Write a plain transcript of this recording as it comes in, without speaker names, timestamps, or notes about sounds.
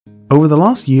Over the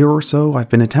last year or so, I've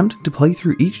been attempting to play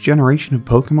through each generation of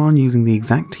Pokemon using the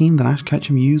exact team that Ash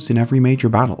Ketchum used in every major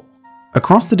battle.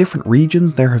 Across the different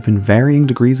regions there have been varying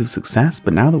degrees of success,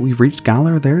 but now that we've reached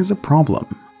Galar there is a problem.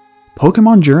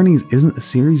 Pokemon Journeys isn't a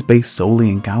series based solely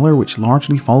in Galar which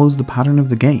largely follows the pattern of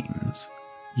the games.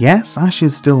 Yes, Ash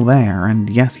is still there, and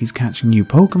yes, he's catching new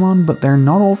Pokemon, but they're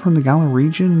not all from the Galar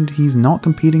region and he's not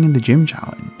competing in the gym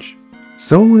challenge.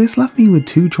 So this left me with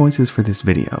two choices for this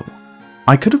video.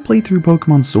 I could have played through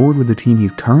Pokemon Sword with the team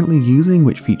he's currently using,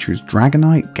 which features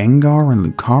Dragonite, Gengar, and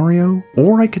Lucario,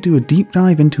 or I could do a deep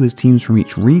dive into his teams from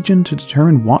each region to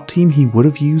determine what team he would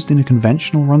have used in a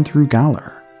conventional run through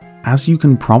Galar. As you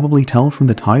can probably tell from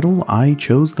the title, I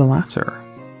chose the latter.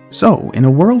 So, in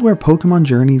a world where Pokemon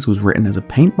Journeys was written as a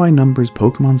paint-by-numbers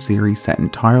Pokemon series set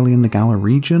entirely in the Galar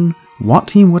region, what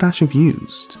team would Ash have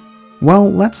used? Well,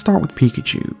 let's start with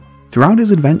Pikachu. Throughout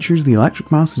his adventures, the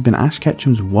Electric Mouse has been Ash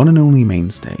Ketchum's one and only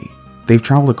mainstay. They've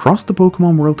travelled across the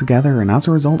Pokemon world together, and as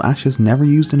a result Ash has never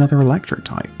used another electric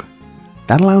type.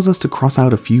 That allows us to cross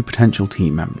out a few potential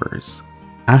team members.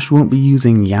 Ash won't be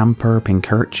using Yamper,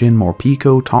 Pincurchin,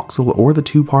 Morpeko, Toxel, or the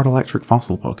two-part electric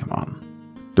fossil Pokemon.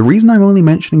 The reason I'm only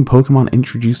mentioning Pokemon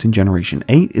introduced in Generation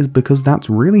 8 is because that's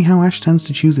really how Ash tends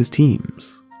to choose his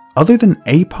teams. Other than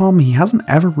Aipom, he hasn't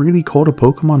ever really caught a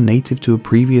Pokemon native to a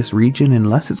previous region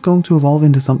unless it's going to evolve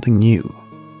into something new.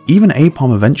 Even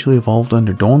Aipom eventually evolved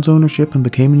under Dawn's ownership and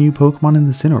became a new Pokemon in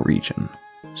the Sinnoh region.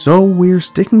 So we're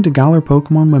sticking to Galar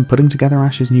Pokemon when putting together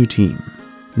Ash's new team.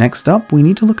 Next up, we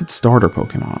need to look at starter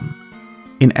Pokemon.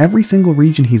 In every single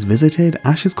region he's visited,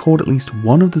 Ash has caught at least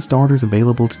one of the starters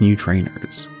available to new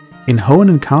trainers. In Hoenn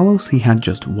and Kalos he had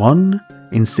just one,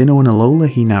 in Sinnoh and Alola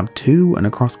he nabbed two, and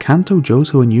across Kanto,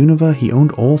 Johto and Unova he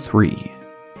owned all three.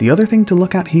 The other thing to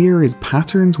look at here is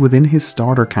patterns within his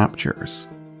starter captures.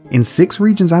 In 6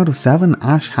 regions out of 7,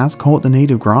 Ash has caught the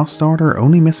native grass starter,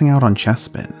 only missing out on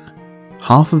Chespin.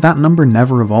 Half of that number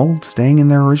never evolved, staying in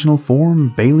their original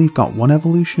form. Bayleaf got one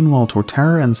evolution, while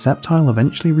Torterra and Sceptile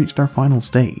eventually reached their final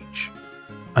stage.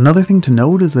 Another thing to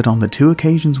note is that on the 2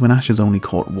 occasions when Ash has only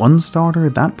caught one starter,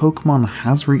 that Pokemon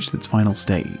has reached its final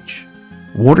stage.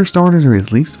 Water starters are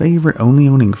his least favourite, only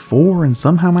owning 4 and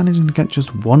somehow managing to get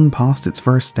just one past its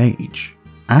first stage.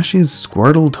 Ash's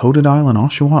Squirtle, Totodile and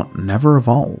Oshawott never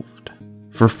evolved.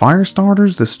 For fire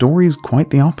starters, the story is quite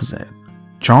the opposite.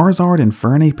 Charizard,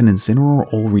 Infernape and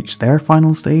Incineroar all reached their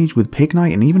final stage, with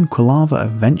Pignite and even Quilava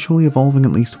eventually evolving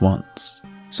at least once.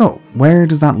 So, where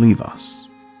does that leave us?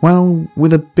 Well,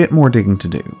 with a bit more digging to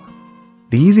do.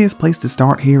 The easiest place to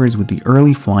start here is with the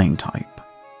early flying type.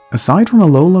 Aside from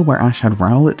Alola, where Ash had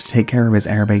Rowlet to take care of his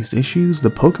air-based issues, the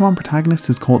Pokemon protagonist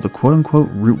has caught the quote-unquote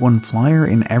Route 1 flyer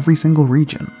in every single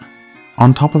region.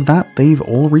 On top of that, they've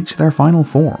all reached their final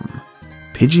form.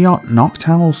 Pidgeot,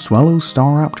 Noctowl, Swellow,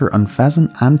 Staraptor,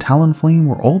 Unfezant and Talonflame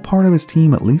were all part of his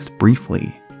team at least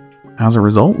briefly. As a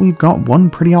result, we've got one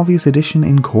pretty obvious addition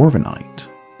in Corviknight.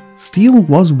 Steel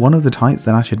was one of the types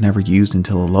that Ash had never used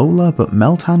until Alola, but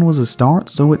Meltan was a start,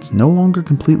 so it's no longer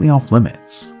completely off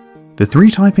limits. The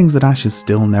 3 typings that Ash has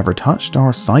still never touched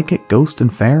are Psychic, Ghost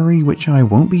and Fairy, which I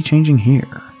won't be changing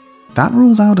here. That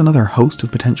rules out another host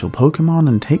of potential Pokemon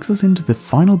and takes us into the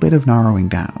final bit of narrowing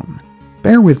down.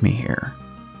 Bear with me here.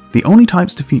 The only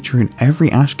types to feature in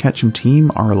every Ash Ketchum team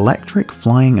are Electric,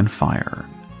 Flying and Fire.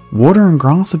 Water and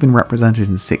Grass have been represented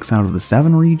in 6 out of the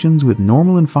 7 regions, with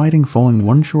Normal and Fighting falling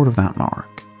one short of that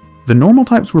mark. The normal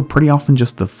types were pretty often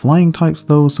just the flying types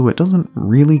though, so it doesn't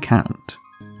really count.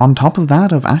 On top of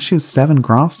that, of Ash's 7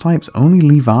 grass types, only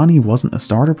Leavanny wasn't a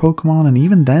starter Pokemon, and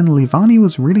even then Leavanny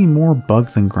was really more bug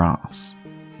than grass.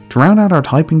 To round out our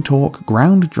typing talk,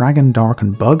 Ground, Dragon, Dark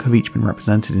and Bug have each been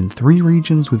represented in 3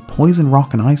 regions, with Poison,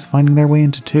 Rock and Ice finding their way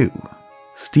into 2.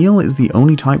 Steel is the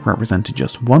only type represented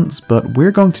just once, but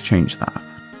we're going to change that.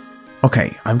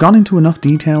 Okay, I've gone into enough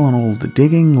detail on all the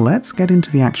digging, let's get into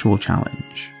the actual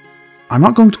challenge. I'm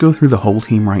not going to go through the whole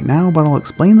team right now, but I'll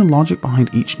explain the logic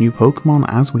behind each new Pokemon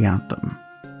as we add them.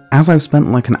 As I've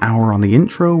spent like an hour on the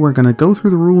intro, we're going to go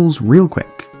through the rules real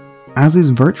quick. As is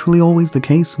virtually always the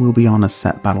case, we'll be on a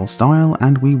set battle style,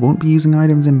 and we won't be using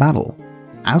items in battle.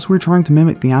 As we're trying to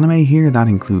mimic the anime here, that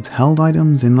includes held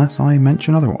items unless I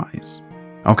mention otherwise.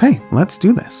 Okay, let's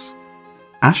do this.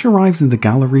 Ash arrives in the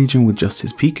Galar region with just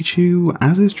his Pikachu,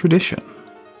 as is tradition.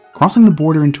 Crossing the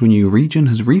border into a new region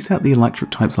has reset the electric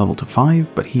type's level to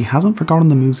 5, but he hasn't forgotten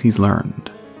the moves he's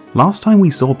learned. Last time we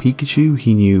saw Pikachu,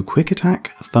 he knew Quick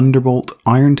Attack, Thunderbolt,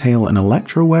 Iron Tail and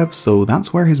Electro Web, so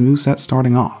that's where his moveset's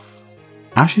starting off.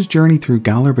 Ash's journey through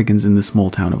Galar begins in the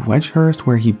small town of Wedgehurst,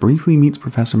 where he briefly meets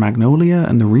Professor Magnolia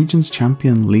and the region's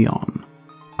champion Leon.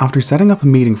 After setting up a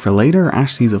meeting for later,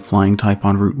 Ash sees a flying type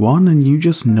on Route 1 and you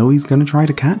just know he's going to try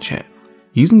to catch it.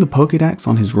 Using the Pokédex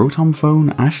on his Rotom phone,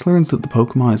 Ash learns that the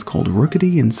Pokemon is called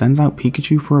Rookity and sends out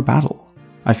Pikachu for a battle.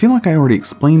 I feel like I already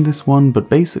explained this one, but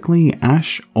basically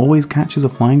Ash always catches a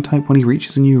flying type when he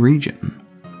reaches a new region.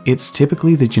 It's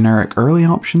typically the generic early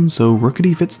option, so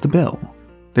Rookity fits the bill.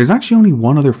 There's actually only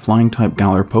one other flying type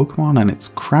Galar Pokemon and it's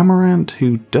Cramorant,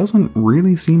 who doesn't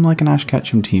really seem like an Ash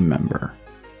Ketchum team member.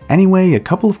 Anyway, a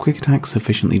couple of quick attacks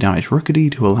sufficiently damage Rookity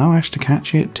to allow Ash to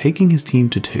catch it, taking his team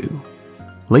to 2.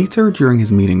 Later, during his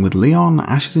meeting with Leon,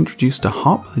 Ash is introduced to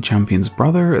Hop, the champion's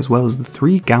brother, as well as the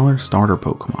 3 Galar starter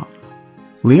Pokemon.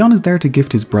 Leon is there to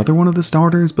gift his brother one of the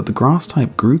starters, but the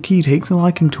grass-type Grookey takes a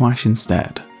liking to Ash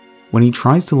instead. When he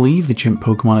tries to leave, the chimp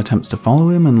Pokemon attempts to follow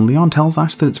him, and Leon tells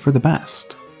Ash that it's for the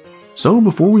best. So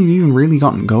before we've even really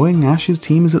gotten going, Ash's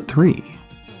team is at 3.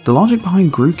 The logic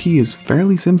behind Grookey is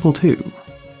fairly simple too.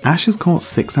 Ash has caught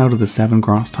 6 out of the 7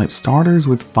 grass-type starters,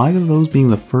 with 5 of those being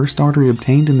the first starter he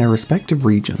obtained in their respective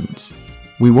regions.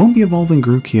 We won't be evolving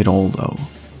Grookey at all though.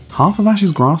 Half of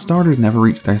Ash's grass starters never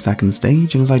reached their second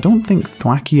stage, and as I don't think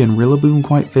Thwackey and Rillaboom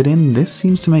quite fit in, this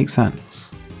seems to make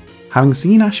sense. Having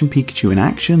seen Ash and Pikachu in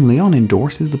action, Leon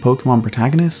endorses the Pokemon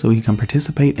protagonist so he can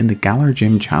participate in the Galar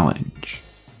Gym Challenge.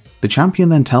 The champion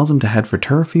then tells him to head for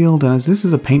Turffield, and as this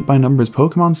is a paint-by-numbers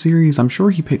Pokemon series, I'm sure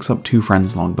he picks up 2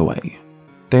 friends along the way.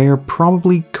 They're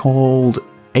probably called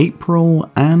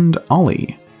April and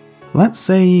Ollie. Let's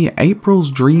say April's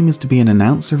dream is to be an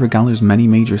announcer for Galar's many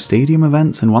major stadium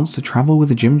events and wants to travel with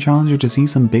a gym challenger to see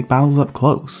some big battles up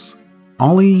close.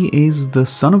 Ollie is the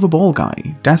son of a ball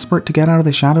guy, desperate to get out of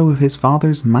the shadow of his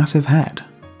father's massive head.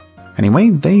 Anyway,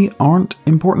 they aren't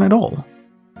important at all.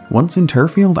 Once in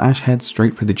Turffield, Ash heads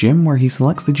straight for the gym where he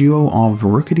selects the duo of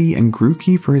Rookity and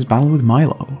Grookey for his battle with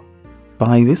Milo.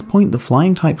 By this point, the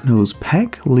flying type knows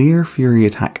Peck, Leer, Fury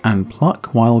Attack, and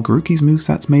Pluck, while Grookey's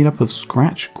moveset's made up of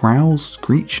Scratch, Growl,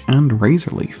 Screech, and Razor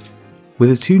Leaf. With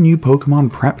his 2 new Pokemon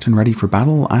prepped and ready for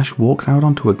battle, Ash walks out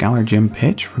onto a Galar Gym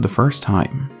pitch for the first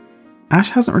time.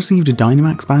 Ash hasn't received a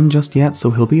Dynamax ban just yet,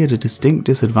 so he'll be at a distinct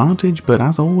disadvantage, but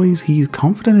as always, he's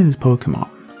confident in his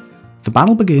Pokemon. The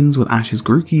battle begins with Ash's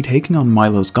Grookey taking on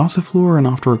Milo's Gossifleur, and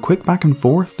after a quick back and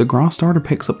forth, the grass starter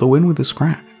picks up the win with a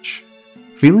Scratch.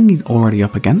 Feeling he's already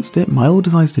up against it, Milo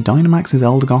decides to Dynamax his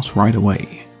Eldegoss right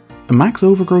away. A Max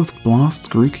Overgrowth blasts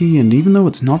Grookey, and even though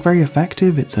it's not very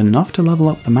effective, it's enough to level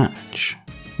up the match.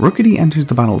 Rookity enters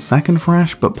the battle second for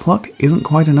Ash, but Pluck isn't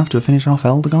quite enough to finish off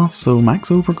Eldegoss, so Max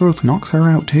Overgrowth knocks her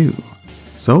out too.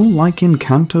 So, like in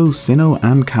Kanto, Sinnoh,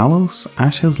 and Kalos,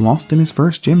 Ash has lost in his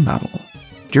first gym battle.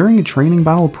 During a training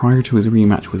battle prior to his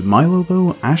rematch with Milo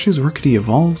though, Ash's Rookity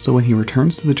evolves, so when he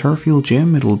returns to the Turffield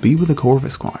gym, it'll be with a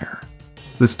Corvisquire.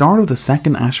 The start of the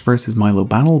second Ash vs Milo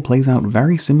battle plays out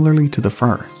very similarly to the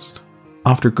first.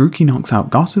 After Grookey knocks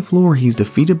out Gossifleur, he's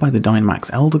defeated by the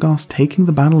Dynamax Eldegoss, taking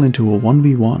the battle into a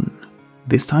 1v1.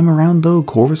 This time around though,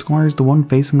 Corvisquire is the one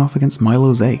facing off against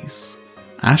Milo's ace.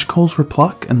 Ash calls for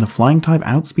Pluck, and the flying type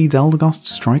outspeeds Eldegoss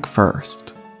to strike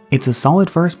first. It's a solid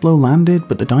first blow landed,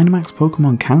 but the Dynamax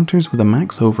Pokemon counters with a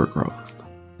Max Overgrowth.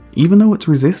 Even though it's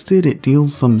resisted, it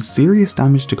deals some serious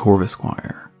damage to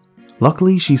Corvisquire.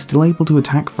 Luckily, she's still able to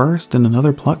attack first, and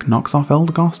another Pluck knocks off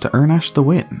Eldegoss to earn Ash the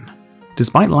win.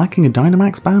 Despite lacking a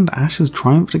Dynamax band, Ash has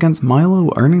triumphed against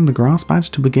Milo, earning the Grass Badge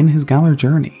to begin his Galar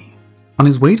journey. On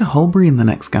his way to Hulbury in the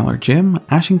next Galar gym,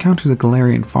 Ash encounters a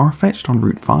Galarian Farfetch'd on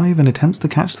Route 5 and attempts to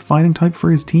catch the fighting type for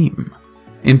his team.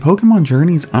 In Pokemon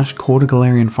Journeys, Ash caught a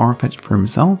Galarian Farfetch'd for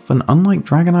himself, and unlike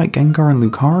Dragonite, Gengar, and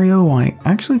Lucario, I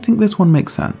actually think this one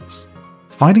makes sense.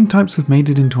 Fighting types have made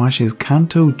it into Ash's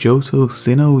Kanto, Johto,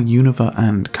 Sinnoh, Unova,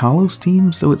 and Kalos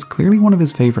team, so it's clearly one of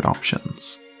his favourite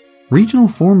options. Regional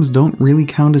forms don't really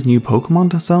count as new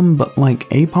Pokemon to some, but like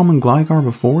Aipom and Gligar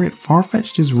before it,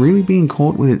 Farfetch'd is really being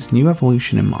caught with its new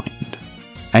evolution in mind.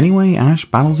 Anyway, Ash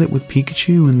battles it with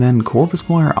Pikachu and then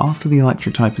Corvisquire after the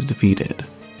electric type is defeated.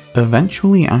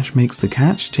 Eventually, Ash makes the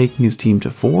catch, taking his team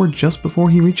to 4 just before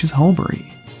he reaches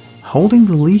Hulbury. Holding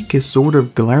the leak is sort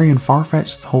of Galarian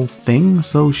Farfetch'd's whole thing,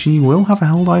 so she will have a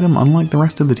held item unlike the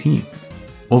rest of the team.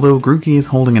 Although Grookey is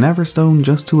holding an Everstone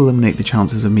just to eliminate the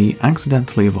chances of me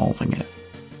accidentally evolving it.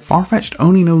 Farfetch'd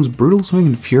only knows Brutal Swing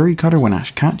and Fury Cutter when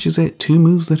Ash catches it, 2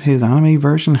 moves that his anime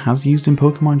version has used in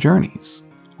Pokemon Journeys.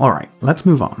 Alright, let's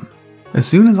move on. As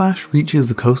soon as Ash reaches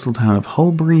the coastal town of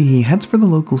Hulbury, he heads for the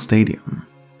local stadium.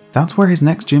 That's where his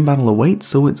next gym battle awaits,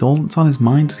 so it's all that's on his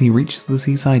mind as he reaches the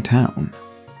seaside town.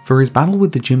 For his battle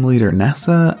with the gym leader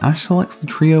Nessa, Ash selects the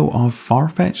trio of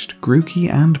Farfetch'd,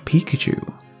 Grookey, and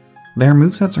Pikachu. Their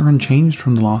movesets are unchanged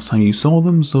from the last time you saw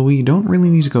them, so we don't really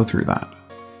need to go through that.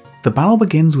 The battle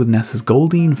begins with Nessa's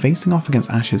Goldeen facing off against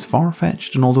Ash's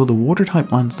Farfetch'd, and although the water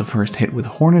type lands the first hit with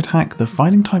Horn Attack, the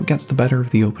fighting type gets the better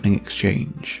of the opening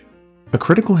exchange. A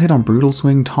critical hit on Brutal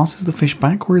Swing tosses the fish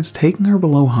backwards, taking her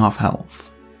below half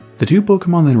health. The two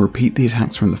Pokemon then repeat the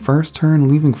attacks from the first turn,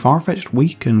 leaving Farfetch'd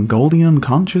weak and Goldeen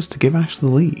unconscious to give Ash the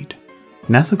lead.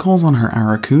 Nessa calls on her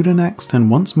Arrokuda next, and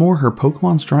once more her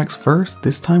Pokemon strikes first,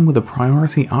 this time with a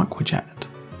priority Aqua Jet.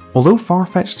 Although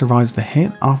Farfetch'd survives the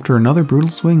hit, after another Brutal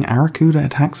Swing, Arrokuda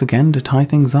attacks again to tie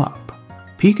things up.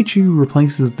 Pikachu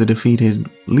replaces the defeated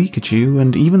Leekachu,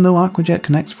 and even though Aqua Jet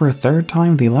connects for a third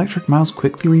time, the Electric Mouse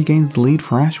quickly regains the lead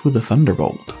for Ash with a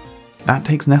Thunderbolt. That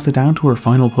takes Nessa down to her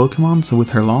final Pokemon, so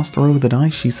with her last throw of the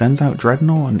dice she sends out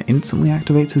Dreadnought and instantly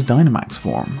activates his Dynamax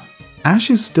form. Ash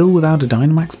is still without a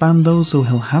Dynamax band though, so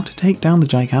he'll have to take down the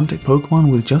gigantic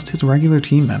Pokemon with just his regular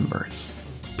team members.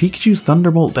 Pikachu's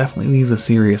Thunderbolt definitely leaves a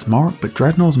serious mark, but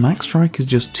Dreadnought's Max Strike is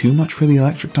just too much for the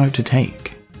electric type to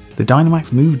take. The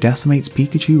Dynamax move decimates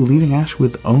Pikachu, leaving Ash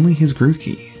with only his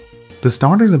Grookey. The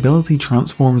starter's ability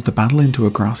transforms the battle into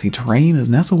a grassy terrain as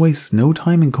Nessa wastes no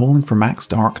time in calling for Max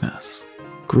Darkness.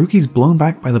 Grookey's blown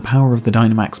back by the power of the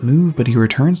Dynamax move, but he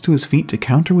returns to his feet to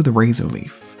counter with a Razor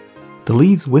Leaf. The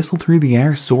leaves whistle through the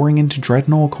air, soaring into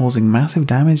Dreadnought, causing massive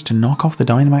damage to knock off the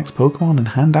Dynamax Pokemon and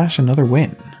hand Ash another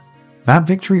win. That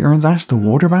victory earns Ash the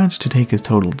Water Badge to take his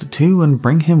total to 2 and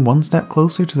bring him one step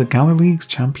closer to the Galar League's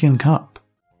Champion Cup.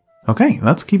 Okay,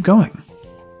 let's keep going.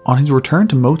 On his return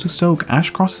to Motostoke, Ash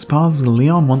crosses paths with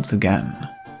Leon once again.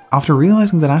 After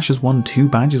realizing that Ash has won 2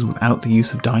 badges without the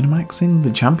use of Dynamaxing,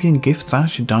 the champion gifts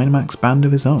Ash a Dynamax band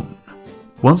of his own.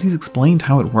 Once he's explained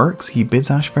how it works, he bids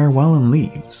Ash farewell and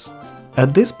leaves.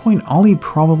 At this point, Ollie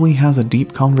probably has a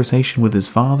deep conversation with his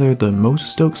father, the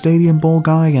Motostoke Stadium Ball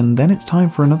guy, and then it's time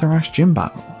for another Ash gym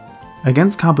battle.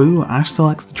 Against Kaboo, Ash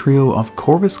selects the trio of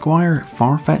Corvisquire,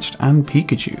 Farfetch'd, and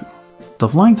Pikachu. The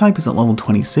flying type is at level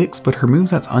 26, but her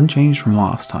moveset's unchanged from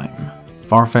last time.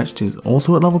 Farfetch'd is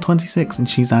also at level 26, and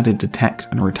she's added Detect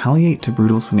and Retaliate to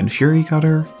Brutal Swing and Fury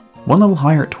Cutter. One level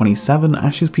higher at 27,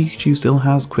 Ash's Pikachu still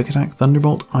has Quick Attack,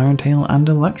 Thunderbolt, Iron Tail, and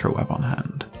Electro Web on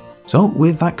hand. So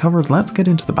with that covered, let's get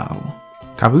into the battle.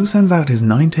 Kaboo sends out his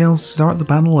Ninetales to start the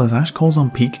battle as Ash calls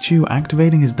on Pikachu,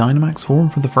 activating his Dynamax form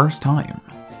for the first time.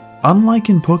 Unlike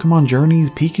in Pokemon Journeys,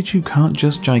 Pikachu can't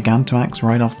just Gigantamax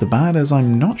right off the bat, as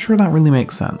I'm not sure that really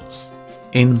makes sense.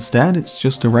 Instead, it's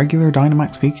just a regular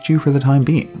Dynamax Pikachu for the time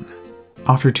being.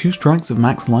 After 2 strikes of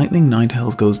Max Lightning,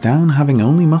 Ninetales goes down, having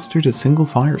only mustered a single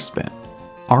Fire Spin.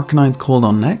 Arcanine's called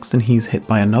on next, and he's hit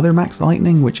by another Max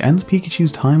Lightning, which ends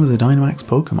Pikachu's time as a Dynamax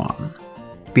Pokemon.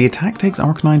 The attack takes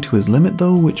Arcanine to his limit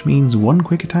though, which means 1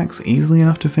 quick attack's easily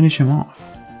enough to finish him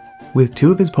off. With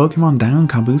 2 of his Pokemon down,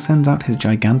 Kaboo sends out his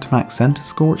Gigantamax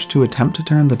Centiskorch to attempt to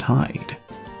turn the tide.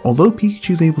 Although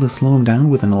Pikachu's able to slow him down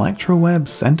with an Electro Web,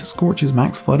 Centiskorch's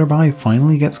Max Flutterby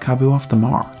finally gets Kaboo off the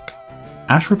mark.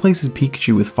 Ash replaces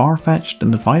Pikachu with Farfetch'd,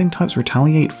 and the fighting type's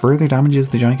Retaliate further damages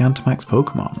the Gigantamax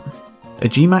Pokemon. A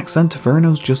Gmax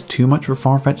Centiferno's just too much for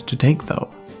Farfetch'd to take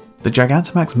though. The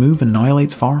Gigantamax move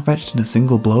annihilates Farfetch'd in a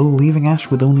single blow, leaving Ash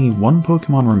with only 1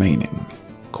 Pokemon remaining.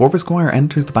 Corvisquire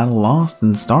enters the battle last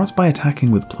and starts by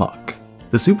attacking with Pluck.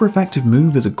 The super effective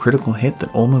move is a critical hit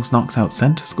that almost knocks out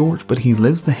Centiskorch, but he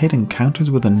lives the hit and counters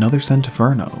with another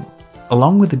Centiferno.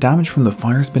 Along with the damage from the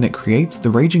Fire Spin it creates, the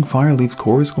Raging Fire leaves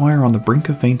Corvisquire on the brink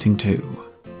of fainting too.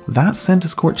 That's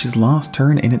Centiskorch's last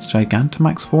turn in its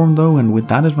Gigantamax form though, and with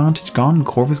that advantage gone,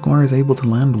 Corvisquire is able to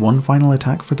land 1 final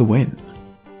attack for the win.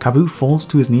 Kaboo falls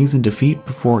to his knees in defeat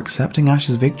before accepting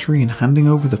Ash's victory and handing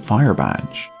over the Fire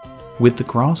Badge. With the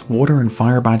Grass, Water, and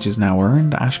Fire badges now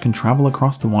earned, Ash can travel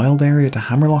across the wild area to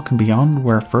Hammerlock and beyond,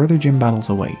 where further gym battles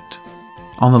await.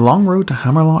 On the long road to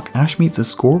Hammerlock, Ash meets a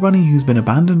Scorbunny who's been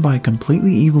abandoned by a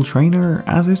completely evil trainer,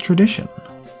 as is tradition.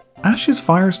 Ash's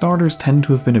fire starters tend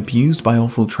to have been abused by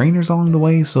awful trainers along the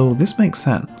way, so this makes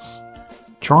sense.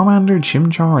 Charmander,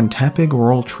 Chimchar, and Tepig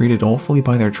were all treated awfully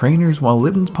by their trainers, while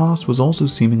Litten's past was also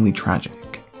seemingly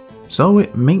tragic. So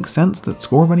it makes sense that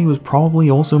Scorbunny was probably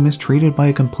also mistreated by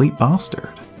a complete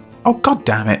bastard. Oh god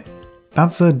damn it!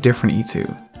 That's a different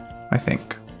E2, I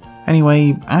think.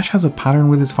 Anyway, Ash has a pattern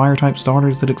with his fire-type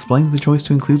starters that explains the choice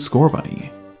to include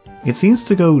Scorbunny. It seems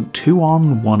to go 2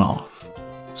 on, 1 off.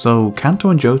 So Kanto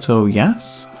and Johto,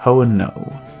 yes, Hoenn, no.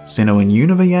 Sinnoh and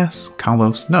Unova, yes,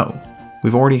 Kalos, no.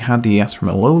 We've already had the yes from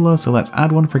Alola, so let's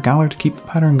add one for Galar to keep the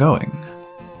pattern going.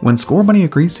 When Scorbunny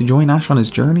agrees to join Ash on his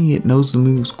journey, it knows the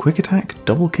moves Quick Attack,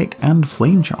 Double Kick, and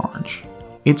Flame Charge.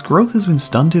 Its growth has been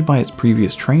stunted by its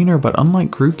previous trainer, but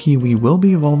unlike Grookey, we will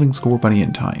be evolving Scorbunny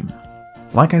in time.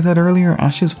 Like I said earlier,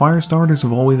 Ash's fire starters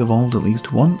have always evolved at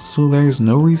least once, so there's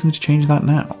no reason to change that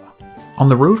now. On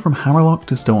the road from Hammerlock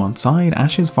to Stow-on-Side,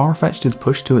 Ash's Farfetch'd is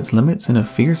pushed to its limits in a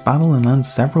fierce battle and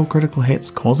lands several critical hits,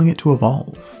 causing it to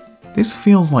evolve. This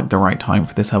feels like the right time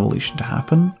for this evolution to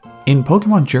happen. In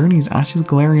Pokemon Journeys, Ash's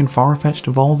Galarian Farfetch'd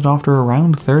evolved after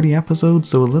around 30 episodes,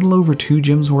 so a little over 2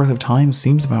 gyms worth of time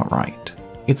seems about right.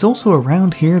 It's also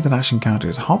around here that Ash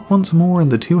encounters Hop once more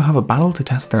and the two have a battle to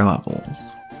test their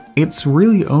levels. It's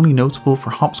really only notable for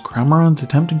Hop's Cramorant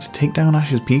attempting to take down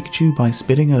Ash's Pikachu by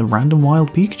spitting a random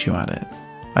wild Pikachu at it.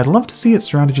 I'd love to see its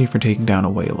strategy for taking down a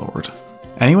Wailord.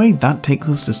 Anyway, that takes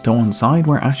us to Stow-on-Side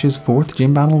where Ash's 4th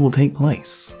gym battle will take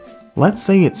place. Let's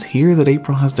say it's here that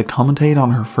April has to commentate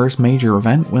on her first major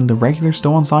event when the regular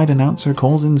Stow-on-Side announcer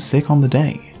calls in sick on the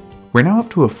day. We're now up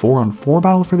to a 4-on-4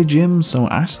 battle for the gym, so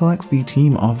Ash selects the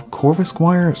team of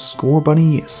Corvisquire,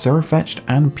 Scorbunny, Surfetch'd,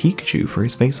 and Pikachu for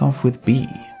his face-off with B.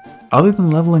 Other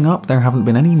than leveling up, there haven't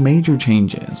been any major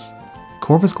changes.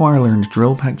 Corvisquire learned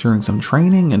Drill Peck during some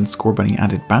training, and Scorbunny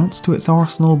added Bounce to its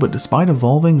arsenal, but despite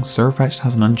evolving, Surfetch'd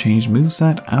has an unchanged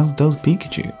moveset, as does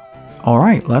Pikachu.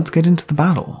 Alright, let's get into the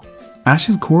battle.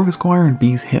 Ash's Corvisquire and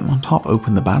B's Hitmontop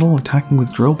open the battle, attacking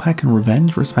with Drill Peck and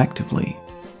Revenge respectively.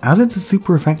 As it's a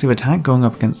super effective attack going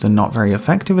up against a not very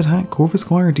effective attack,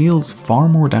 Corvisquire deals far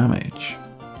more damage.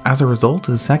 As a result,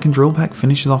 his second Drill Peck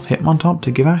finishes off Hitmontop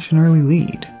to give Ash an early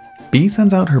lead. B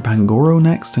sends out her Pangoro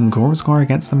next, and Corvisquire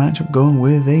gets the matchup going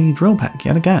with a Drill Peck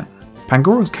yet again.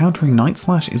 Pangoro's countering Night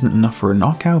Slash isn't enough for a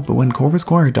knockout, but when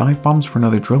Corvisquire dive bombs for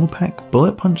another Drill Peck,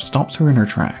 Bullet Punch stops her in her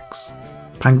tracks.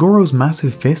 Pangoro's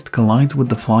massive fist collides with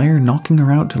the flyer, knocking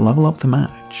her out to level up the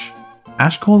match.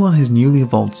 Ash calls on his newly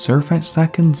evolved Surfetch'd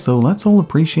second, so let's all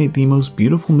appreciate the most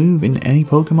beautiful move in any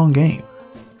Pokemon game.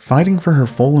 Fighting for her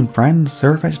fallen friend,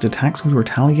 Surfetch'd attacks with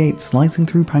Retaliate, slicing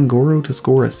through Pangoro to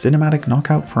score a cinematic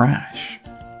knockout for Ash.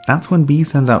 That's when B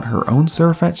sends out her own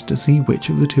Surfetch'd to see which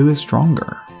of the two is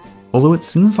stronger. Although it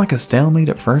seems like a stalemate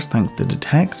at first thanks to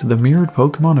Detect, the mirrored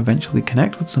Pokemon eventually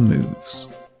connect with some moves.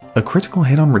 A critical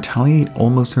hit on Retaliate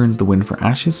almost earns the win for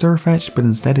Ash's Surfetch'd, but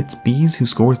instead it's B's who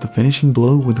scores the finishing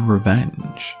blow with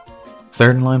Revenge.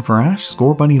 Third in line for Ash,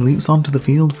 Scorbunny leaps onto the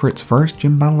field for its first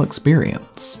gym battle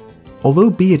experience.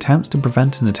 Although B attempts to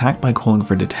prevent an attack by calling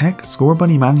for Detect,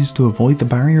 Scorbunny manages to avoid the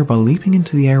barrier by leaping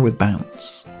into the air with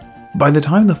Bounce. By the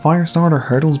time the fire starter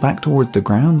hurtles back towards the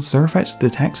ground, Surfetch'd's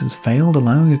Detect has failed,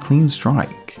 allowing a clean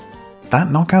strike. That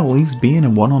knockout leaves B in a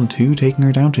 1-on-2, taking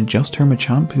her down to just her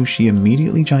Machamp, who she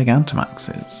immediately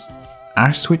Gigantamaxes.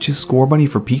 Ash switches Scorbunny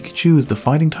for Pikachu as the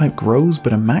fighting type grows,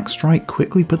 but a Max Strike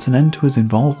quickly puts an end to his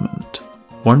involvement.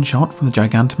 One shot from the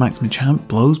Gigantamax Machamp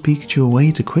blows Pikachu away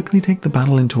to quickly take the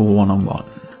battle into a 1-on-1.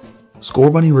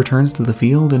 Scorbunny returns to the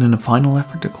field, and in a final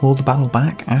effort to claw the battle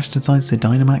back, Ash decides to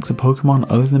Dynamax a Pokemon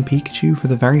other than Pikachu for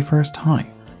the very first time.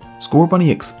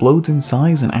 Scorbunny explodes in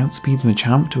size and outspeeds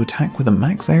Machamp to attack with a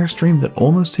Max Airstream that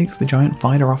almost takes the giant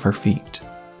fighter off her feet.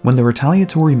 When the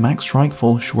retaliatory Max Strike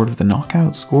falls short of the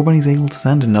knockout, Scorbunny's able to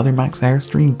send another Max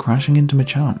Airstream crashing into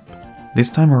Machamp. This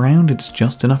time around, it's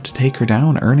just enough to take her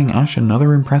down, earning Ash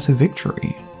another impressive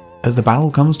victory. As the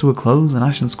battle comes to a close and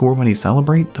Ash and Scorbunny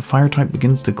celebrate, the fire type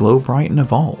begins to glow bright and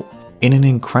evolve. In an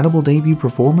incredible debut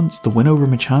performance, the win over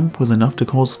Machamp was enough to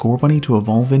cause Scorbunny to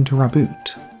evolve into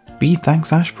Raboot. B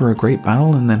thanks Ash for a great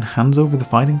battle and then hands over the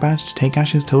fighting badge to take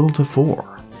Ash's total to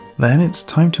 4. Then it's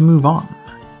time to move on.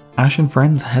 Ash and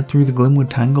friends head through the Glimwood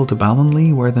Tangle to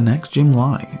Balonlee, where the next gym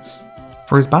lies.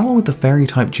 For his battle with the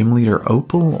Fairy-type gym leader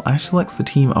Opal, Ash selects the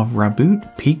team of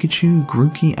Raboot, Pikachu,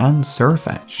 Grookey, and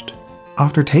Surfetch'd.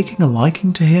 After taking a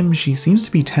liking to him, she seems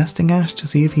to be testing Ash to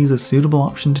see if he's a suitable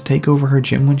option to take over her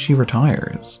gym when she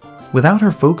retires. Without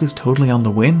her focus totally on the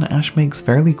win, Ash makes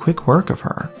fairly quick work of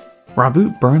her.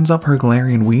 Raboot burns up her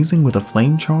Galarian Weezing with a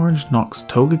Flame Charge, knocks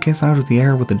Togekiss out of the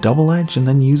air with a Double Edge, and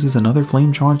then uses another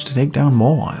Flame Charge to take down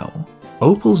Mawile.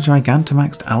 Opal's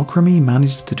Gigantamaxed Alcremie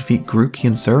manages to defeat Grookey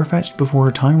and Surfetch'd before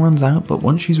her time runs out, but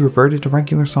once she's reverted to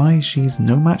regular size, she's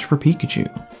no match for Pikachu.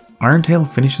 Irontail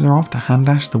finishes her off to hand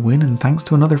Ash the win, and thanks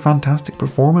to another fantastic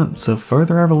performance, a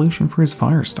further evolution for his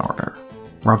fire starter.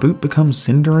 Raboot becomes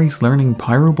Cinderace, learning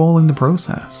Pyro Ball in the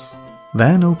process.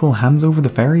 Then Opal hands over the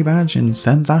Fairy Badge and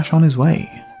sends Ash on his way.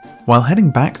 While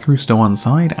heading back through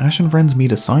Stow-on-Side, Ash and friends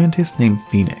meet a scientist named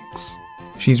Phoenix.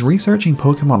 She's researching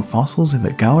Pokemon fossils in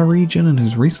the Galar region and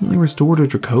has recently restored a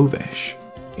Dracovish.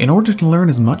 In order to learn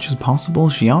as much as possible,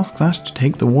 she asks Ash to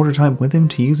take the water type with him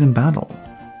to use in battle.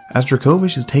 As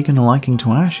Dracovish has taken a liking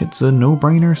to Ash, it's a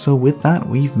no-brainer, so with that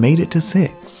we've made it to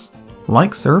 6.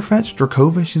 Like Surfetch'd,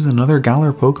 Dracovish is another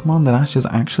Galar Pokemon that Ash has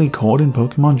actually caught in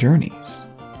Pokemon Journeys.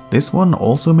 This one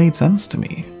also made sense to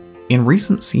me. In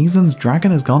recent seasons, Dragon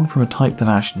has gone from a type that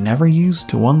Ash never used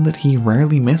to one that he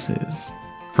rarely misses.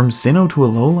 From Sinnoh to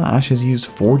Alola, Ash has used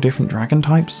 4 different dragon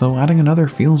types, so adding another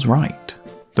feels right.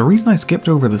 The reason I skipped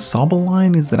over the Sobble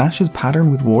line is that Ash's pattern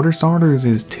with water starters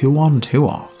is 2 on 2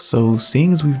 off, so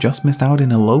seeing as we've just missed out in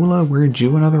Alola, we're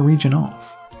due another region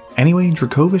off. Anyway,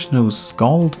 Dracovish knows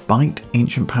Scald, Bite,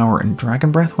 Ancient Power and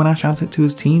Dragon Breath when Ash adds it to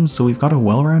his team, so we've got a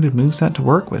well-rounded moveset to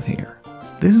work with here.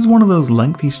 This is one of those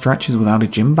lengthy stretches without a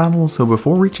gym battle, so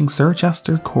before reaching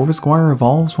Sirchester, Corvisquire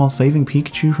evolves while saving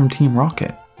Pikachu from Team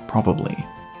Rocket. Probably.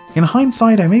 In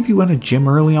hindsight, I maybe went a gym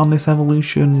early on this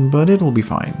evolution, but it'll be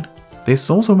fine. This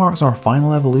also marks our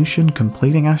final evolution,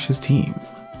 completing Ash's team.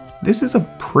 This is a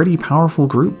pretty powerful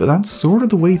group, but that's sort of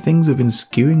the way things have been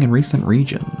skewing in recent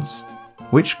regions.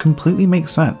 Which completely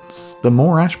makes sense. The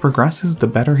more Ash progresses, the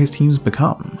better his teams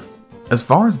become. As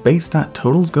far as base stat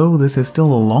totals go, this is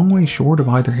still a long way short of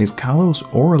either his Kalos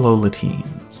or Alola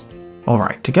teams.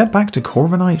 Alright, to get back to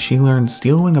Corviknight, she learns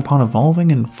Steel Wing upon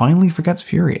evolving and finally forgets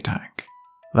Fury Attack.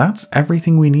 That's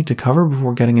everything we need to cover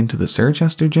before getting into the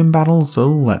Sirchester gym battle, so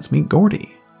let's meet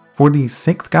Gordy. For the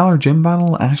 6th Galar gym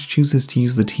battle, Ash chooses to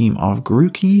use the team of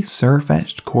Grookey,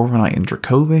 Sirfetch'd, Corviknight and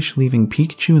Dracovish, leaving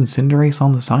Pikachu and Cinderace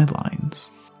on the sidelines.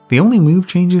 The only move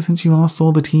changes since you last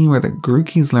saw the team are that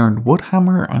Grookey's learned Wood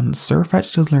Hammer and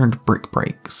Sirfetch'd has learned Brick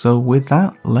Break, so with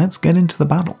that, let's get into the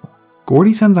battle.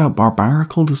 Gordy sends out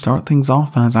Barbaracle to start things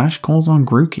off as Ash calls on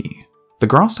Grookey. The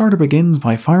Grass Starter begins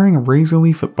by firing a Razor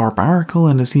Leaf at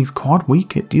Barbaracle, and as he's quad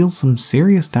weak, it deals some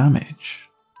serious damage.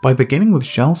 By beginning with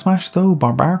Shell Smash though,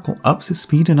 Barbaracle ups his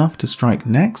speed enough to strike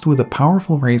next with a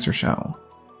powerful Razor Shell.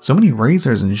 So many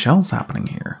Razors and Shells happening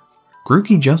here.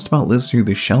 Grookey just about lives through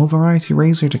the Shell variety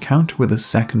Razor to counter with a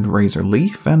second Razor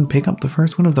Leaf and pick up the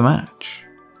first win of the match.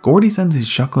 Gordy sends his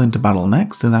Shuckle into battle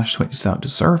next as Ash switches out to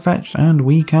Sirfetch'd, and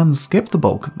we can skip the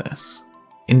bulk of this.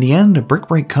 In the end, a Brick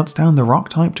Break cuts down the Rock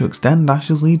type to extend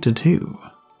Ash's lead to 2.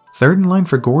 Third in line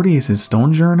for Gordy is his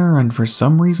Stonejourner, and for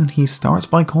some reason he starts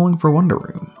by calling for Wonder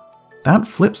Room. That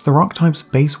flips the Rock type's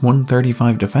base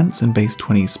 135 defense and base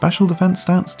 20 special defense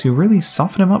stats to really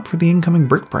soften him up for the incoming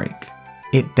Brick Break.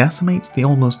 It decimates the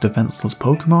almost defenseless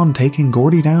Pokemon, taking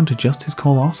Gordy down to just his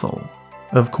Colossal.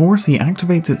 Of course, he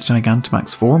activates its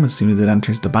Gigantamax form as soon as it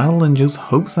enters the battle and just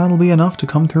hopes that'll be enough to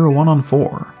come through a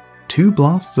 1-on-4. 2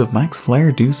 blasts of Max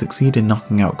Flare do succeed in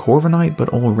knocking out Corviknight, but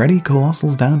already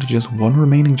Colossal's down to just 1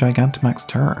 remaining Gigantamax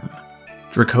turn.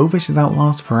 Dracovish is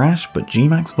outlast for Ash, but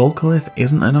G-Max Volcalith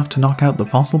isn't enough to knock out the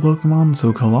fossil Pokemon,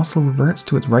 so Colossal reverts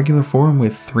to its regular form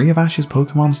with 3 of Ash's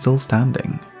Pokemon still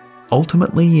standing.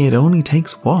 Ultimately, it only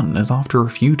takes 1, as after a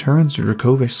few turns,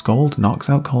 Dracovish Scald knocks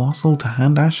out Colossal to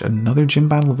hand Ash another gym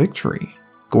battle victory.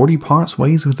 Gordy parts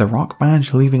ways with the Rock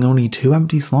Badge, leaving only 2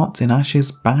 empty slots in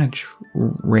Ash's badge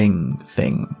ring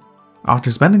thing.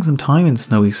 After spending some time in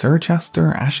snowy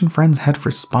Sirchester, Ash and friends head for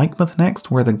Spikemouth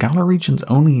next, where the Galar region's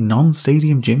only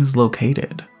non-stadium gym is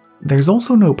located. There's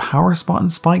also no power spot in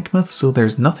Spikemouth, so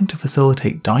there's nothing to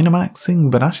facilitate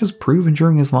Dynamaxing, but Ash has proven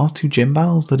during his last 2 gym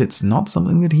battles that it's not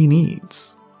something that he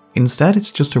needs. Instead,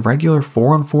 it's just a regular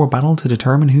 4-on-4 battle to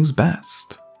determine who's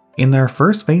best. In their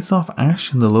first face-off,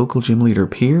 Ash and the local gym leader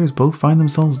Piers both find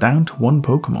themselves down to 1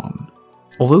 Pokemon.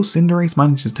 Although Cinderace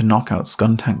manages to knock out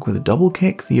Skuntank with a double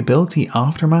kick, the ability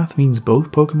Aftermath means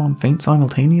both Pokemon faint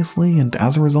simultaneously, and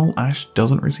as a result Ash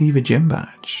doesn't receive a gym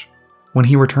badge. When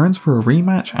he returns for a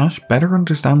rematch, Ash better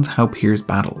understands how Piers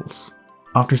battles.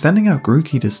 After sending out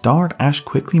Grookey to start, Ash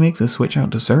quickly makes a switch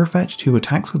out to Sirfetch'd, who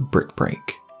attacks with Brick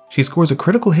Break. She scores a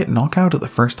critical hit knockout at the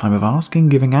first time of asking,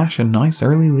 giving Ash a nice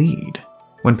early lead.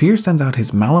 When Piers sends out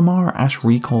his Malamar, Ash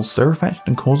recalls Sirfetch'd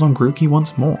and calls on Grookey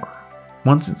once more.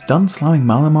 Once it's done slamming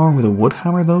Malamar with a Wood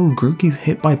Hammer though, Grookey's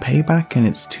hit by Payback and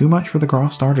it's too much for the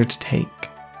Grass Starter to take.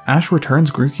 Ash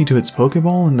returns Grookey to its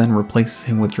Pokeball and then replaces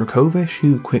him with Dracovish,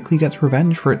 who quickly gets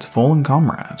revenge for its fallen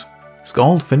comrade.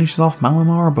 Scald finishes off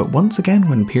Malamar, but once again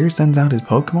when Piers sends out his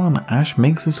Pokemon, Ash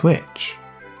makes a switch.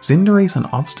 Cinderace and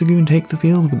Obstagoon take the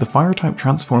field, with the Fire type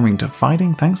transforming to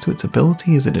Fighting thanks to its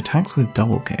ability as it attacks with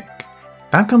Double Kick.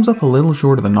 That comes up a little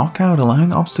short of the knockout, allowing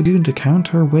Obstagoon to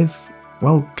counter with,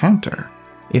 well, counter.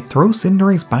 It throws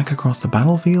Cinderace back across the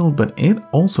battlefield, but it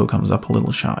also comes up a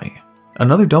little shy.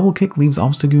 Another double kick leaves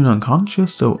Obstagoon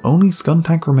unconscious, so only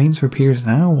Skuntank remains for Piers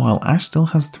now, while Ash still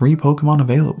has 3 Pokemon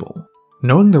available.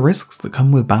 Knowing the risks that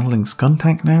come with battling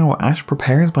Skuntank now, Ash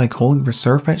prepares by calling for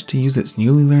Sirfetch'd to use its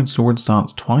newly learned Sword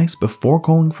stance twice before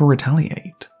calling for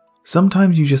Retaliate.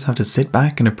 Sometimes you just have to sit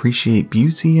back and appreciate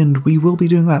beauty, and we will be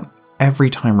doing that every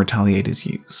time Retaliate is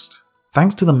used.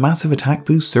 Thanks to the massive attack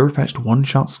boost, Sirfetch'd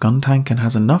one-shots Skuntank and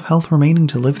has enough health remaining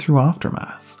to live through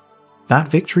Aftermath. That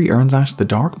victory earns Ash the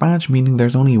Dark Badge, meaning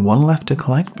there's only 1 left to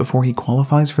collect before he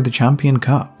qualifies for the Champion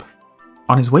Cup.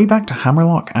 On his way back to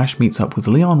Hammerlock, Ash meets up with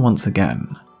Leon once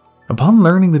again. Upon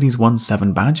learning that he's won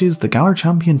 7 badges, the Galar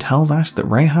champion tells Ash that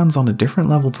Raihan's on a different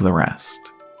level to the rest.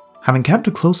 Having kept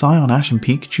a close eye on Ash and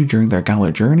Pikachu during their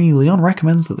Galar journey, Leon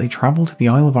recommends that they travel to the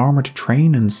Isle of Armor to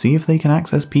train and see if they can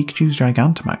access Pikachu's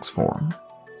Gigantamax form.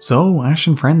 So Ash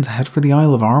and friends head for the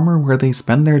Isle of Armor, where they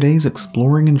spend their days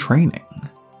exploring and training.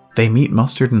 They meet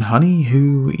Mustard and Honey,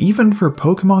 who, even for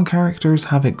Pokemon characters,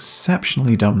 have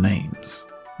exceptionally dumb names.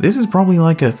 This is probably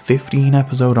like a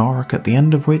 15-episode arc, at the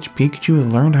end of which Pikachu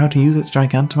has learned how to use its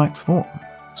Gigantamax form.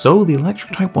 So the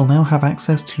electric type will now have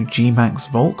access to G-Max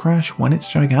Volt Crash when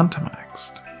it's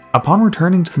Gigantamaxed. Upon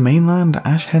returning to the mainland,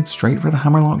 Ash heads straight for the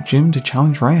Hammerlock Gym to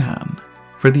challenge Raihan.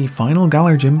 For the final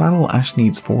Galar Gym battle, Ash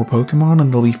needs 4 Pokemon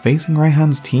and they'll be facing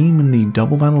Raihan's team in the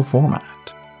double battle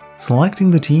format.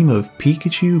 Selecting the team of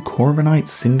Pikachu, Corviknight,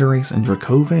 Cinderace and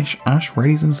Dracovish, Ash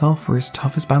readies himself for his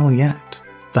toughest battle yet.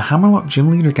 The Hammerlock Gym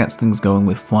Leader gets things going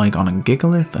with Flygon and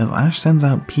Gigalith as Ash sends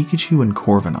out Pikachu and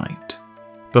Corviknight.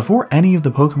 Before any of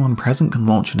the Pokemon present can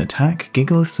launch an attack,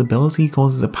 Gigalith's ability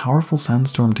causes a powerful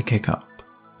sandstorm to kick up.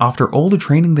 After all the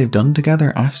training they've done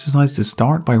together, Ash decides to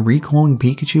start by recalling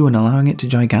Pikachu and allowing it to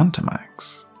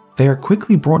Gigantamax. They are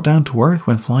quickly brought down to earth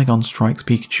when Flygon strikes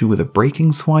Pikachu with a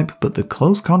breaking swipe, but the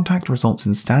close contact results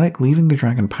in static, leaving the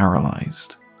dragon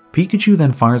paralyzed. Pikachu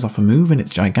then fires off a move in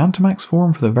its Gigantamax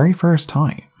form for the very first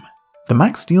time. The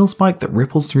Max Steel Spike that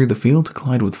ripples through the field to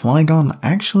collide with Flygon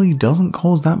actually doesn't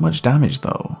cause that much damage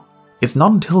though. It's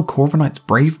not until Corviknight's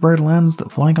Brave Bird lands that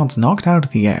Flygon's knocked out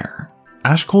of the air.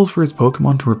 Ash calls for his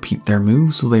Pokemon to repeat their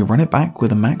move, so they run it back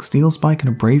with a Max Steel Spike and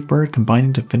a Brave Bird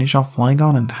combining to finish off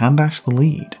Flygon and hand Ash the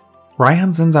lead.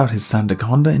 Raihan sends out his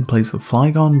Sandaconda in place of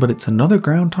Flygon, but it's another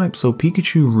ground type, so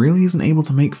Pikachu really isn't able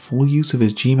to make full use of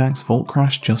his G-Max Volt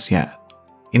Crash just yet.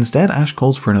 Instead, Ash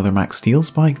calls for another Max Steel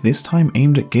Spike, this time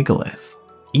aimed at Gigalith.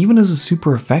 Even as a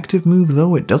super effective move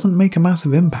though, it doesn't make a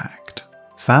massive impact.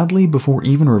 Sadly, before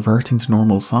even reverting to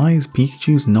normal size,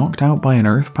 Pikachu's knocked out by an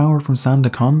Earth Power from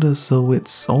Sandaconda, so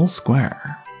it's all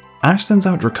square. Ash sends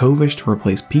out Dracovish to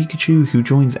replace Pikachu, who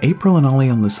joins April and Ollie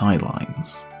on the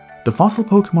sidelines. The fossil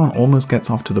Pokemon almost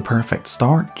gets off to the perfect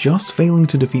start, just failing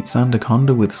to defeat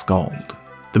Sandaconda with Scald.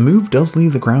 The move does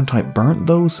leave the ground type burnt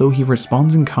though, so he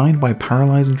responds in kind by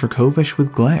paralysing Dracovish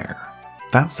with Glare.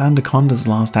 That's Sandaconda's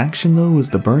last action though,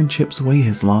 as the burn chips away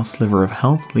his last sliver of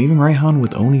health, leaving Raihan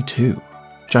with only 2.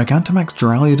 Gigantamax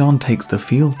Duraludon takes the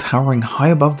field, towering high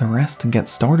above the rest, and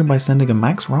gets started by sending a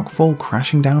Max Rockfall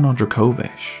crashing down on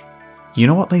Dracovish. You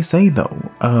know what they say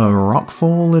though, a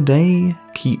rockfall a day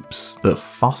keeps the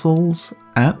fossils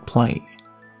at play.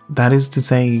 That is to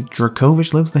say,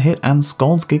 Dracovish lives the hit and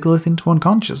scalds Gigalith into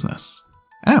unconsciousness.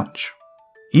 Ouch.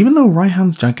 Even though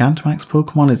Raihan's Gigantamax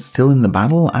Pokemon is still in the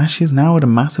battle, Ash is now at a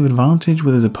massive advantage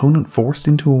with his opponent forced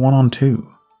into a 1-on-2.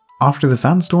 After the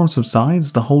sandstorm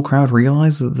subsides, the whole crowd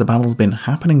realizes that the battle's been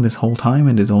happening this whole time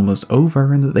and is almost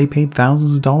over, and that they paid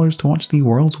thousands of dollars to watch the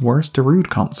world's worst Darude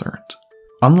concert.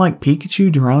 Unlike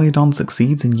Pikachu, Duraludon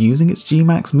succeeds in using its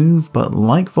G-Max move, but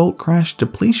like Volt Crash,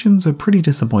 Depletion's a pretty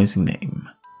disappointing name.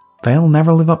 They'll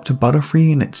never live up to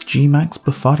Butterfree and its G-Max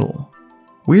Befuddle.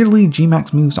 Weirdly,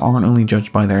 G-Max moves aren't only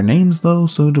judged by their names though,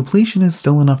 so Depletion is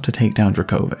still enough to take down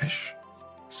Dracovish.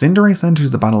 Cinderace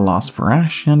enters the battle lost for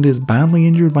Ash, and is badly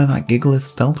injured by that Gigalith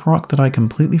Stealth Rock that I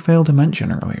completely failed to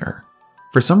mention earlier.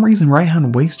 For some reason,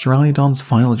 Raihan wastes Duraludon's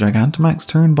final Gigantamax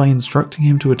turn by instructing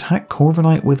him to attack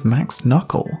Corviknight with Max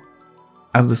Knuckle.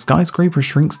 As the skyscraper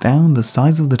shrinks down, the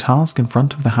size of the task in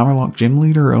front of the Hammerlock Gym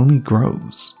Leader only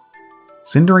grows.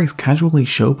 Cinderace casually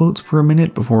showboats for a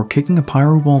minute before kicking a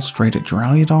Pyro Ball straight at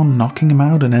Duraludon, knocking him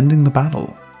out and ending the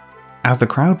battle. As the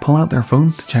crowd pull out their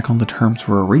phones to check on the terms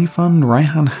for a refund,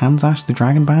 Raihan hands Ash the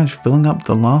Dragon Badge, filling up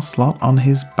the last slot on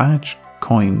his badge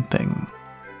coin thing.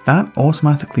 That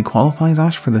automatically qualifies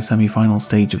Ash for the semi-final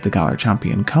stage of the Galar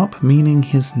Champion Cup, meaning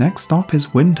his next stop is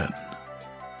Wyndon.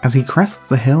 As he crests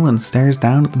the hill and stares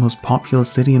down at the most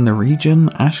populous city in the region,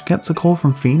 Ash gets a call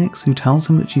from Phoenix, who tells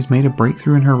him that she's made a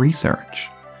breakthrough in her research.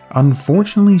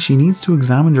 Unfortunately, she needs to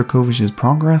examine Dracovich's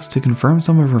progress to confirm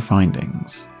some of her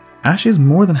findings. Ash is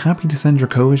more than happy to send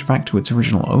Dracovish back to its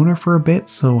original owner for a bit,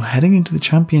 so heading into the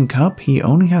Champion Cup, he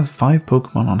only has 5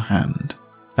 Pokemon on hand.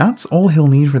 That's all he'll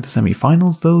need for the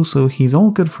semi-finals though, so he's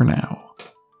all good for now.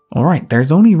 Alright,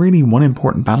 there's only really one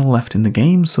important battle left in the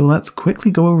game, so let's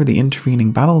quickly go over the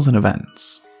intervening battles and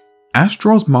events. Ash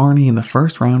draws Marnie in the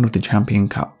first round of the Champion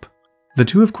Cup. The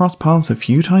two have crossed paths a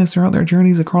few times throughout their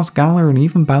journeys across Galar and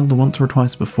even battled once or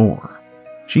twice before.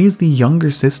 She is the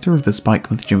younger sister of the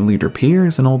Spikemuth Gym Leader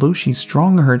Piers, and although she's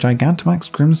strong, her Gigantamax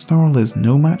Grimmsnarl is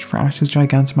no match for Ash's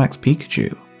Gigantamax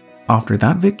Pikachu. After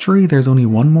that victory, there's only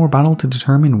one more battle to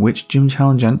determine which Gym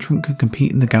Challenge entrant could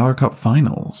compete in the Galar Cup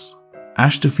finals.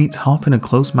 Ash defeats Hop in a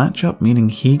close matchup, meaning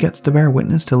he gets to bear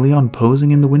witness to Leon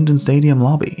posing in the Winden Stadium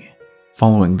lobby.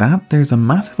 Following that, there's a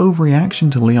massive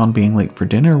overreaction to Leon being late for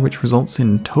dinner, which results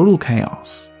in total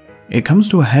chaos. It comes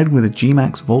to a head with a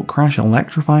G-Max Volt Crash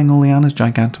electrifying Oleana's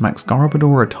Gigantamax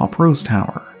Garbodor atop Rose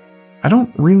Tower. I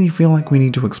don't really feel like we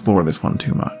need to explore this one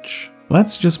too much.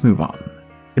 Let's just move on.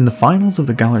 In the finals of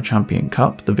the Galar Champion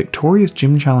Cup, the victorious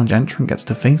Gym Challenge entrant gets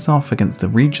to face off against the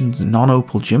region's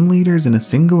non-Opal gym leaders in a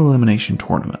single elimination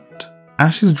tournament.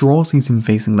 Ash's draw sees him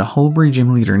facing the Hulbury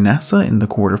gym leader Nessa in the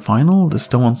quarterfinal, the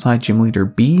Stow-on-Side gym leader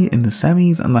B in the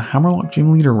semis, and the Hammerlock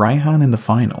gym leader Raihan in the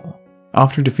final.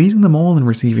 After defeating them all and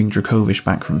receiving Dracovish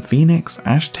back from Phoenix,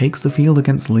 Ash takes the field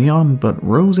against Leon, but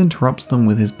Rose interrupts them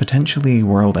with his potentially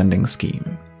world-ending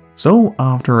scheme. So,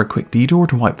 after a quick detour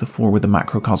to wipe the floor with the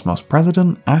Macrocosmos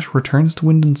president, Ash returns to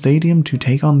Winden Stadium to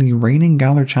take on the reigning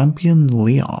Galar champion,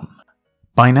 Leon.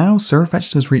 By now,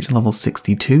 Sirfetch'd has reached level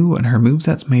 62, and her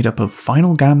moveset's made up of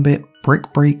Final Gambit,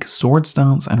 Brick Break, Sword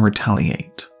Stance, and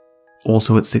Retaliate.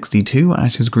 Also at 62,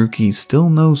 Ash's Grookey still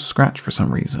knows Scratch for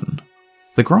some reason.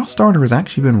 The Grass starter has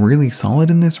actually been really solid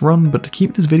in this run, but to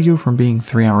keep this video from being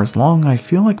 3 hours long, I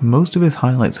feel like most of his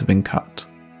highlights have been cut.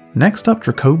 Next up,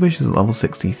 Dracovish is at level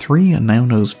 63 and now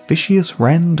knows Fishious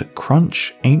Rend,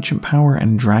 Crunch, Ancient Power,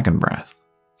 and Dragon Breath.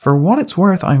 For what it's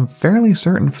worth, I'm fairly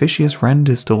certain Fishious Rend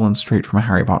is stolen straight from a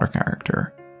Harry Potter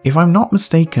character. If I'm not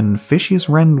mistaken, Fishious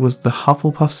Rend was the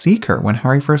Hufflepuff Seeker when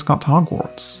Harry first got to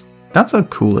Hogwarts. That's a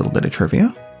cool little bit of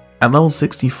trivia. At level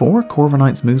 64,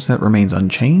 Corviknight's moveset remains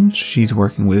unchanged. She's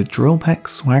working with Drill Peck,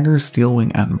 Swagger,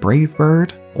 Steelwing, and Brave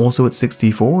Bird. Also at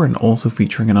 64, and also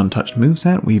featuring an untouched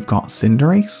moveset, we've got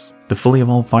Cinderace. The fully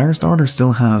evolved Firestarter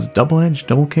still has Double Edge,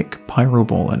 Double Kick, Pyro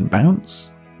Ball, and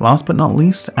Bounce. Last but not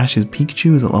least, Ash's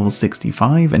Pikachu is at level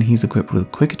 65, and he's equipped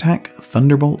with Quick Attack,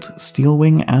 Thunderbolt,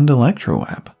 Steelwing, and Electro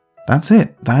Web. That's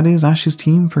it. That is Ash's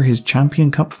team for his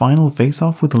Champion Cup final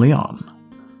face-off with Leon.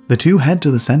 The two head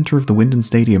to the center of the Winden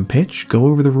Stadium pitch, go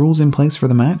over the rules in place for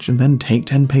the match, and then take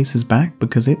 10 paces back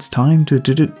because it's time to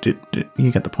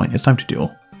you get the point, it's time to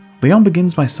duel. Leon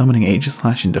begins by summoning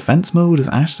Aegislash in defense mode as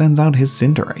Ash sends out his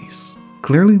Cinderace.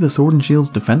 Clearly the Sword and Shield's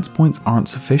defense points aren't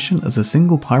sufficient as a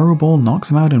single Pyro Ball knocks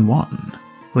him out in one.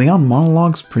 Leon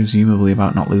monologues, presumably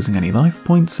about not losing any life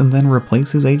points, and then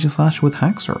replaces Aegislash with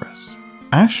Haxorus.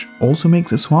 Ash also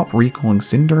makes a swap recalling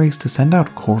Cinderace to send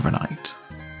out Corviknight.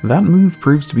 That move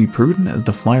proves to be prudent as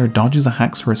the flyer dodges a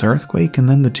Haxorus Earthquake and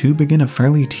then the two begin a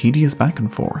fairly tedious back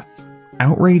and forth.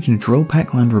 Outrage and Drill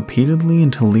Peck land repeatedly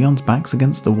until Leon's back's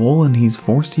against the wall and he's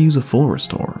forced to use a full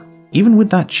restore. Even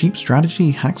with that cheap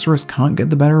strategy, Haxorus can't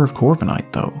get the better of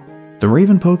Corviknight though. The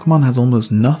Raven Pokemon has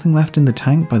almost nothing left in the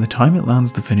tank by the time it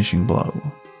lands the finishing blow.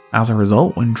 As a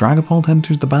result, when Dragapult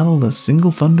enters the battle, a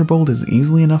single Thunderbolt is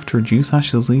easily enough to reduce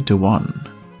Ash's lead to 1.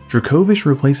 Dracovish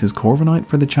replaces Corviknight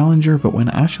for the challenger, but when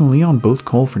Ash and Leon both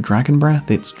call for Dragon Breath,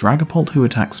 it's Dragapult who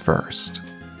attacks first.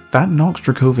 That knocks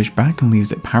Dracovish back and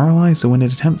leaves it paralyzed, so when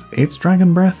it attempts its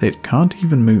Dragon Breath, it can't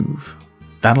even move.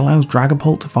 That allows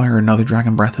Dragapult to fire another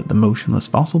Dragon Breath at the motionless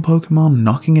fossil Pokemon,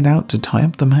 knocking it out to tie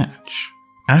up the match.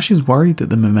 Ash is worried that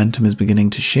the momentum is beginning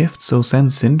to shift, so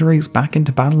sends Cinderace back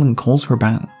into battle and calls for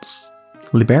Bounce.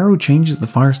 Libero changes the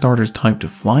Firestarter's type to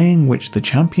Flying, which the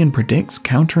champion predicts,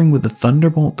 countering with a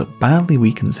Thunderbolt that badly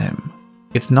weakens him.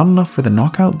 It's not enough for the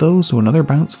knockout though, so another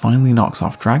Bounce finally knocks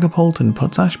off Dragapult and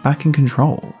puts Ash back in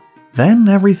control. Then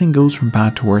everything goes from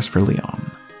bad to worse for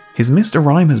Leon. His Mr.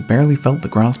 Rime has barely felt the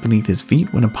grass beneath his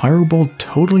feet when a Pyro Ball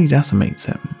totally decimates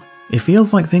him. It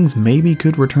feels like things maybe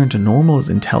could return to normal as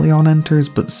Inteleon enters,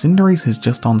 but Cinderace is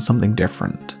just on something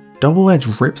different. Double Edge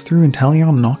rips through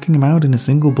Inteleon, knocking him out in a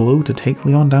single blow to take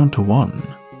Leon down to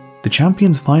 1. The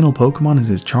champion's final Pokemon is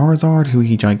his Charizard, who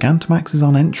he Gigantamaxes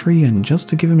on entry, and just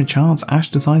to give him a chance,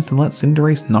 Ash decides to let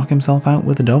Cinderace knock himself out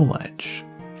with a Double Edge.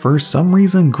 For some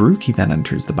reason, Grookey then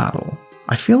enters the battle.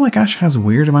 I feel like Ash has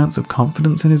weird amounts of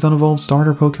confidence in his unevolved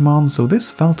starter Pokemon, so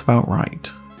this felt about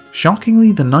right.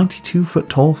 Shockingly, the 92-foot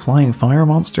tall flying fire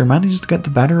monster manages to get the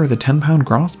better of the 10-pound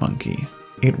grass monkey.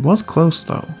 It was close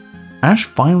though. Ash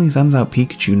finally sends out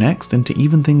Pikachu next, and to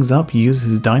even things up, he uses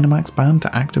his Dynamax Band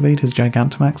to activate his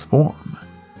Gigantamax form.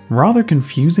 Rather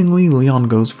confusingly, Leon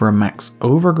goes for a Max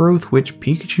Overgrowth, which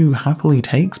Pikachu happily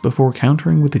takes before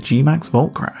countering with the G-Max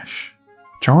Volt Crash.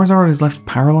 Charizard is left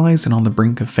paralyzed and on the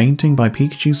brink of fainting by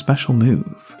Pikachu's special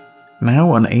move.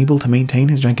 Now unable to maintain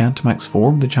his Gigantamax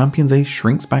form, the champion's ace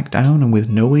shrinks back down and with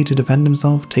no way to defend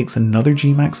himself takes another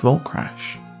G-Max Volt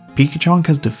Crash. Pikachu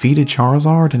has defeated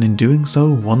Charizard and in doing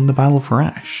so won the battle for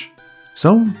Ash.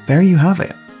 So there you have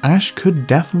it. Ash could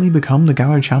definitely become the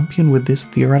Galar champion with this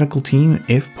theoretical team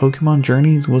if Pokemon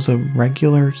Journeys was a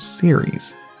regular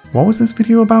series. What was this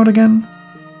video about again?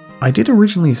 I did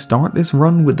originally start this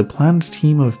run with the planned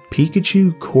team of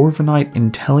Pikachu, Corviknight,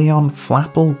 Inteleon,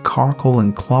 Flapple, Carkol,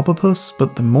 and Clobbopus,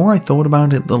 but the more I thought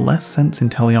about it, the less sense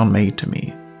Inteleon made to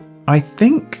me. I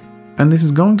think, and this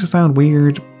is going to sound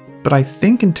weird, but I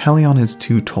think Inteleon is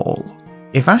too tall.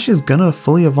 If Ash is gonna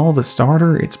fully evolve a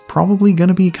starter, it's probably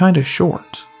gonna be kinda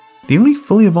short. The only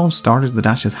fully evolved starters that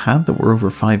Ash has had that were over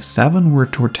 5'7" were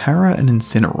Torterra and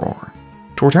Incineroar.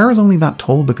 Torterra's only that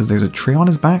tall because there's a tree on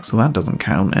his back, so that doesn't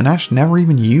count, and Ash never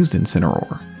even used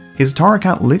Incineroar. His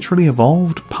Torracat literally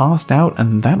evolved, passed out,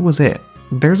 and that was it.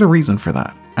 There's a reason for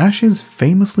that. Ash is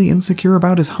famously insecure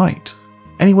about his height.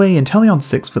 Anyway, Inteleon's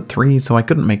 6'3", so I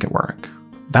couldn't make it work.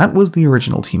 That was the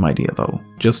original team idea though,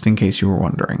 just in case you were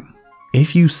wondering.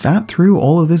 If you sat through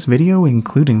all of this video,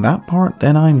 including that part,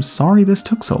 then I'm sorry this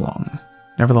took so long.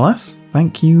 Nevertheless,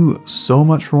 thank you so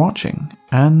much for watching,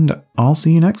 and I'll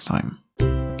see you next time.